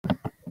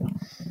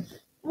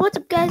What's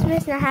up guys,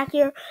 Mr. Hack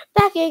here,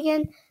 back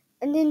again,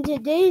 and in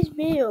today's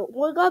video,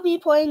 we're gonna be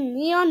playing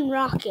Neon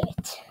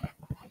Rocket.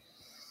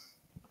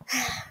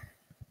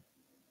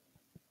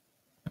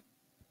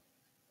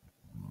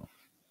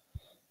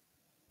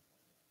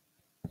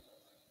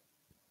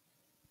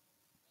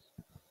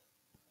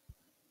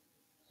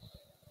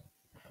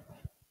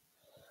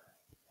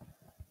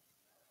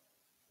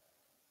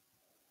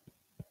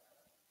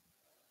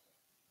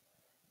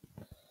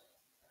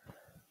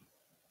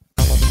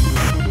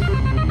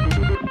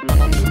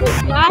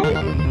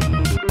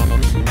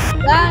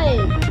 Guys,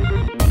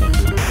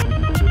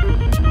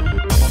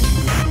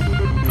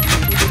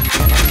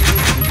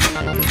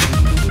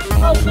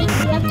 oh wait,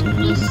 we have to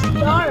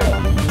restart.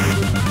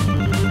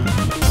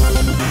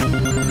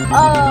 Oh,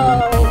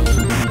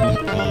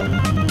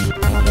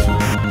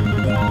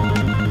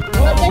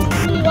 well, I guess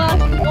we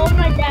lost all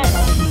my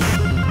data,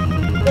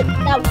 but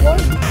that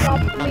won't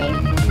stop me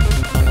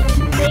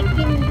from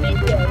making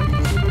videos.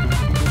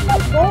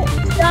 That won't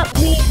stop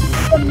me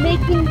from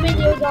making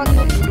videos on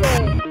this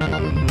game.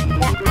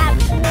 That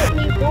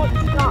absolutely won't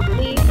stop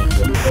me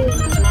from doing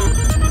that.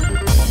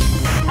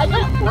 I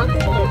got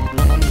confidence.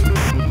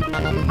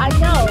 I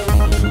know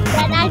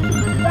that I can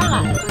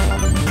try.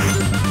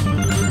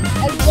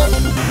 And just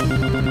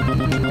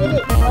get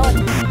it done.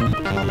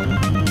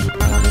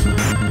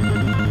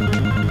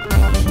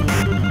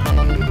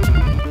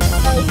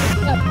 I just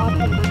got off of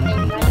the thing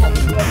and I have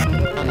to work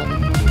through it.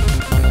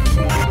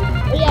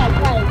 Oh yeah,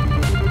 guys,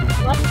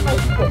 watch my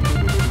script.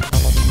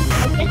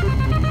 I just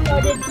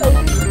started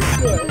posting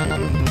here.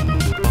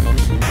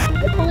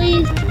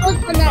 Please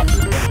click on that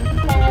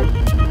tab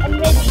and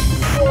maybe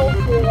scroll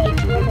through like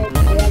 1 or 2,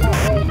 I don't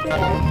really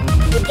care.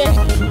 But just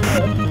do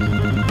it.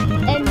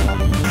 And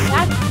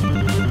that's,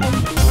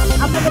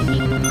 I'm gonna be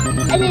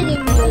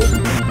editing this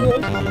task for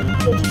it.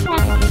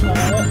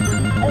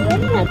 And then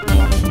I have to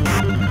use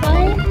task for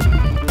it.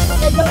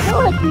 I don't know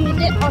how to use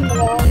it on the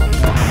long one.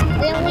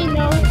 I only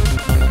know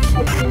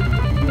how to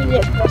use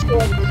it for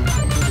shorts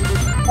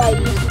by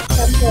using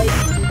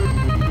templates.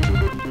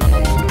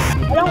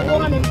 I don't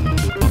want to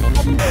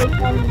template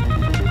on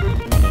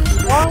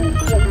long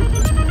ones.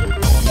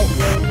 I don't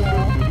really know.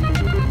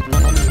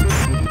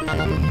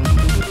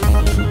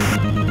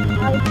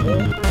 I do.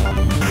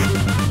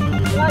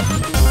 But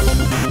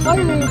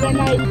harder than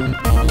I did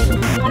last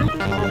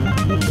time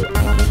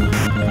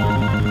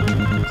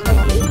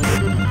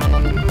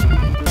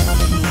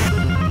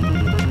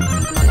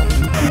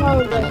I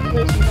did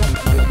it.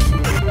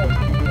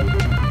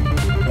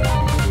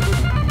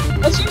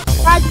 Let's just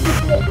try to get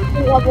to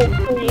level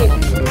 3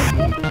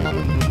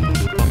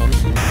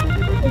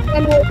 and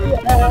then we'll do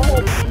a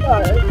head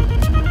start.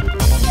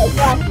 Like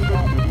last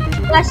time.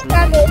 Last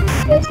time was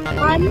this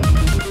time.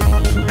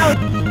 Now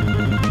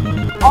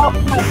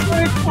it's my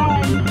third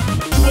time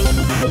making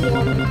a video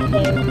on this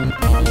game.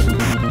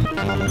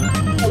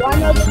 So I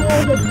know the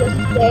rules of this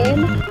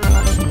game.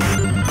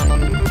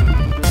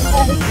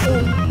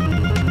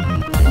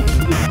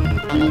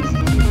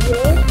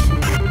 Easier.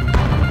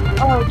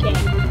 Okay,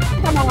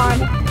 come on.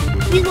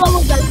 These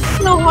levels are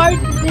so hard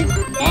this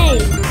day.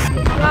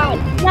 God,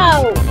 no.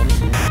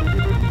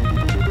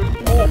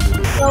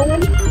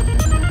 Going.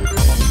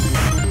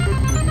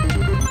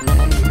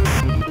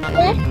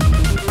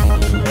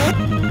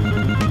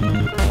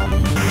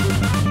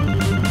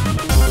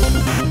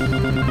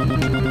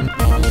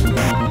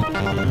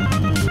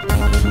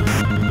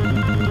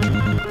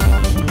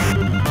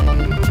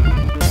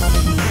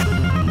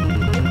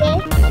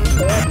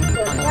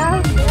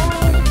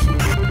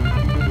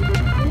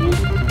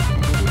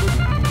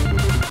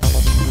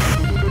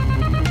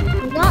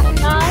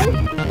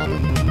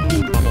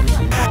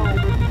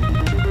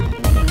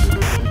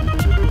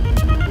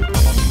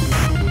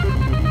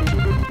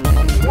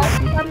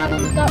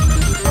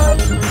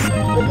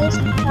 This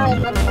time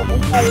I'm going to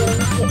try and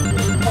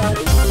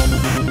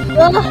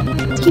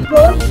let's keep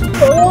going.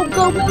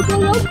 Go.